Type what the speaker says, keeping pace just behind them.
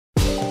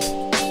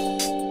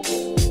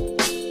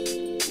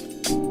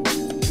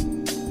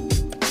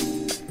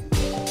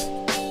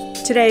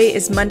Today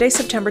is Monday,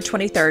 September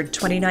 23rd,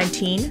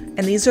 2019,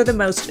 and these are the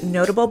most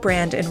notable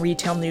brand and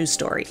retail news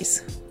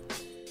stories.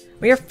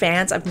 We are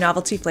fans of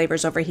novelty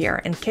flavors over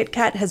here, and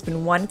KitKat has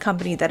been one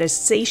company that has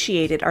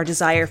satiated our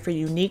desire for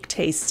unique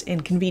tastes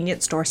in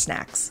convenience store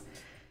snacks.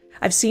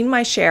 I've seen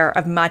my share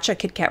of matcha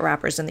KitKat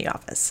wrappers in the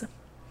office.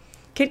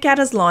 KitKat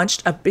has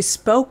launched a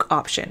bespoke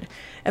option,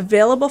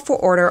 available for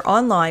order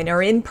online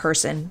or in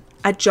person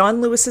at John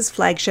Lewis's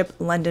flagship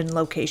London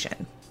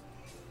location.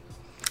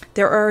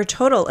 There are a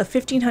total of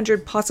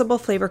 1,500 possible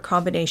flavor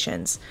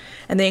combinations,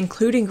 and they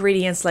include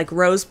ingredients like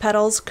rose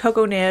petals,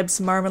 cocoa nibs,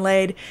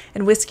 marmalade,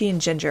 and whiskey and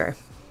ginger.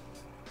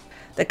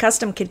 The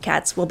custom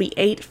KitKats will be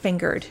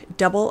 8-fingered,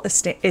 double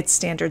its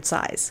standard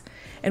size,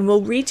 and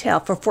will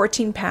retail for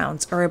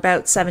 £14 or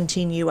about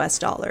 $17 US.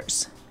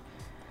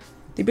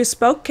 The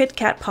bespoke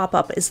KitKat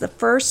pop-up is the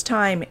first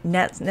time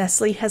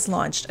Nestle has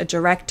launched a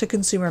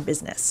direct-to-consumer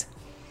business.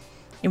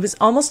 It was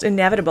almost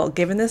inevitable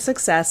given the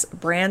success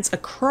brands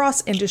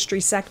across industry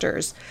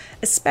sectors,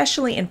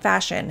 especially in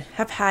fashion,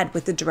 have had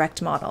with the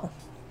direct model.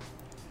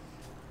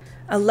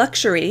 A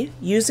luxury,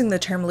 using the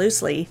term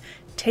loosely,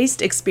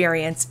 taste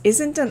experience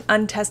isn't an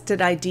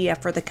untested idea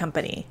for the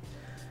company.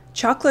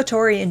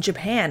 Chocolatori in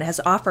Japan has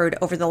offered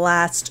over the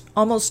last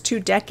almost 2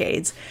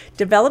 decades,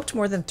 developed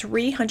more than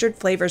 300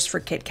 flavors for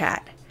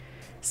KitKat.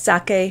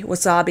 Sake,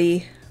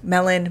 wasabi,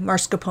 melon,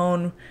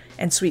 mascarpone,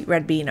 and sweet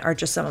red bean are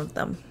just some of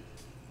them.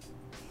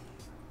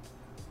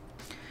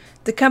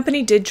 The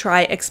company did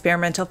try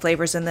experimental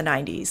flavors in the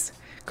 90s,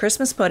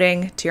 Christmas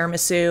pudding,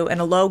 tiramisu, and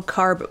a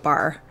low-carb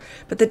bar,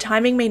 but the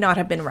timing may not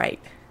have been right.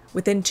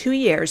 Within 2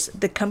 years,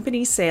 the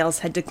company's sales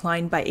had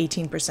declined by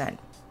 18%.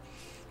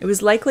 It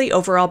was likely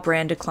overall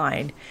brand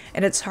decline,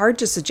 and it's hard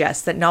to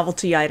suggest that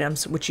novelty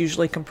items, which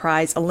usually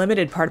comprise a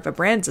limited part of a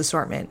brand's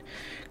assortment,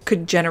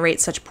 could generate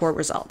such poor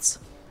results.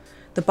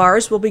 The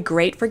bars will be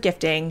great for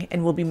gifting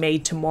and will be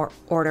made to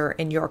order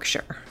in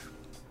Yorkshire.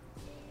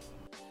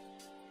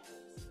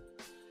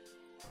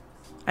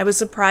 I was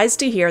surprised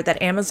to hear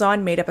that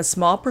Amazon made up a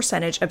small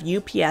percentage of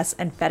UPS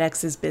and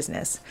FedEx's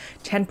business,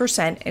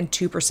 10% and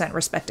 2%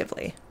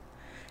 respectively.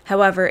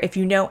 However, if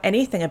you know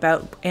anything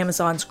about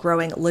Amazon's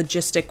growing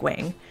logistic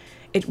wing,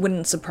 it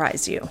wouldn't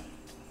surprise you.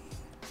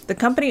 The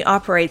company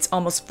operates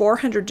almost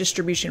 400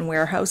 distribution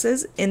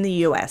warehouses in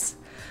the US,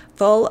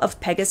 full of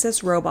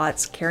Pegasus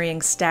robots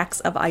carrying stacks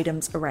of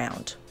items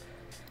around.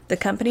 The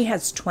company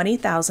has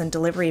 20,000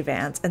 delivery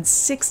vans and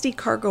 60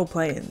 cargo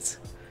planes.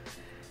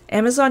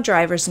 Amazon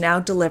drivers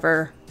now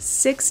deliver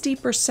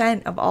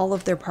 60% of all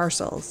of their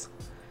parcels.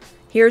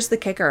 Here's the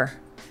kicker.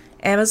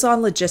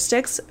 Amazon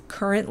Logistics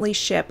currently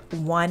ship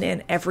 1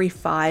 in every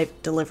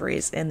 5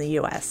 deliveries in the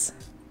US.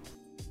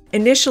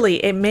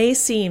 Initially, it may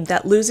seem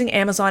that losing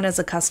Amazon as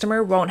a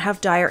customer won't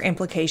have dire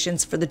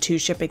implications for the 2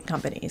 shipping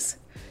companies.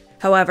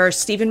 However,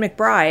 Stephen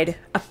McBride,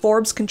 a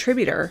Forbes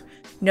contributor,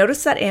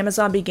 noticed that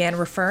Amazon began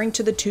referring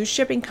to the 2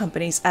 shipping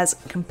companies as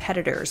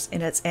competitors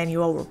in its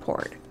annual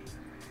report.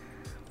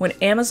 When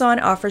Amazon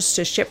offers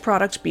to ship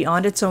product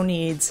beyond its own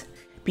needs,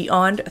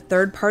 beyond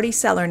third-party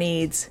seller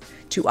needs,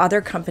 to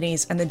other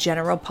companies and the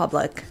general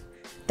public,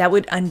 that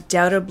would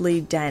undoubtedly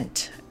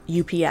dent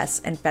UPS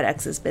and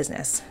FedEx's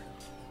business.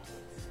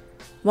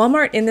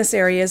 Walmart in this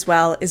area as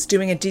well is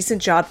doing a decent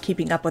job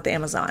keeping up with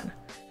Amazon.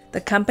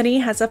 The company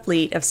has a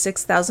fleet of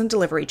 6,000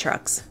 delivery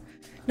trucks.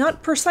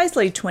 Not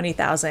precisely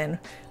 20,000,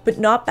 but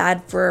not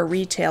bad for a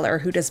retailer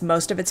who does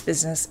most of its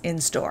business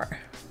in-store.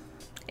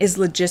 Is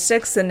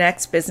logistics the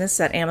next business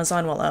that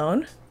Amazon will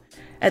own?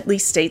 At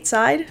least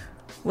stateside?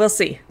 We'll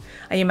see.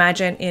 I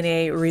imagine in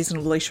a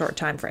reasonably short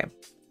time frame.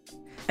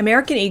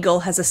 American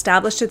Eagle has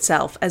established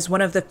itself as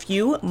one of the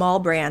few mall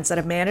brands that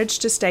have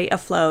managed to stay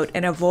afloat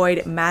and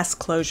avoid mass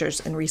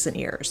closures in recent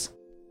years.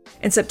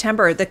 In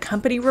September, the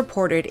company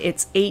reported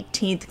its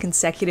 18th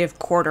consecutive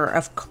quarter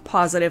of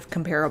positive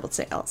comparable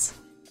sales,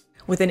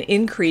 with an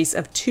increase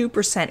of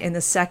 2% in the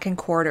second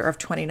quarter of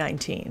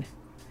 2019.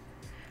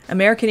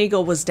 American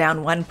Eagle was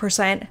down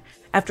 1%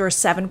 after a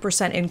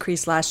 7%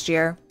 increase last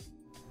year,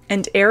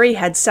 and Aerie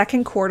had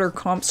second quarter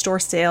comp store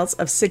sales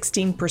of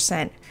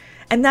 16%,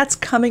 and that's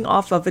coming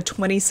off of a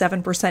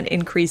 27%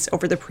 increase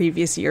over the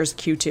previous year's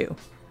Q2.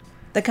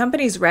 The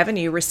company's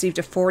revenue received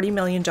a $40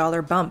 million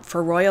bump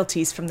for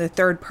royalties from the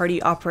third-party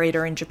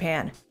operator in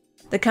Japan.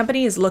 The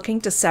company is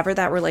looking to sever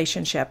that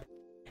relationship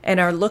and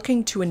are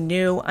looking to a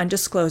new,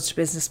 undisclosed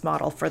business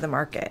model for the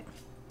market.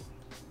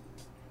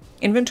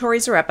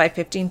 Inventories are up by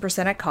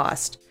 15% at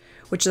cost,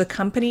 which the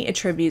company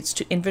attributes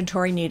to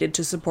inventory needed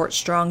to support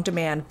strong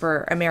demand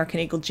for American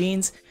Eagle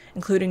jeans,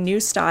 including new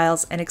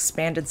styles and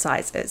expanded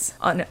sizes,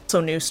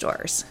 also new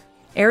stores.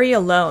 Aerie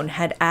alone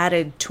had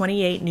added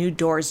 28 new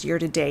doors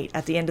year-to-date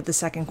at the end of the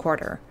second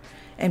quarter,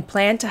 and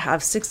planned to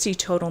have 60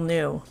 total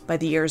new by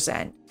the year's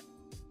end.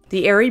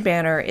 The Aerie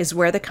banner is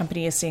where the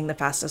company is seeing the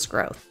fastest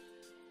growth.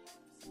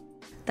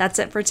 That's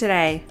it for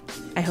today.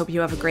 I hope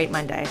you have a great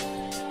Monday.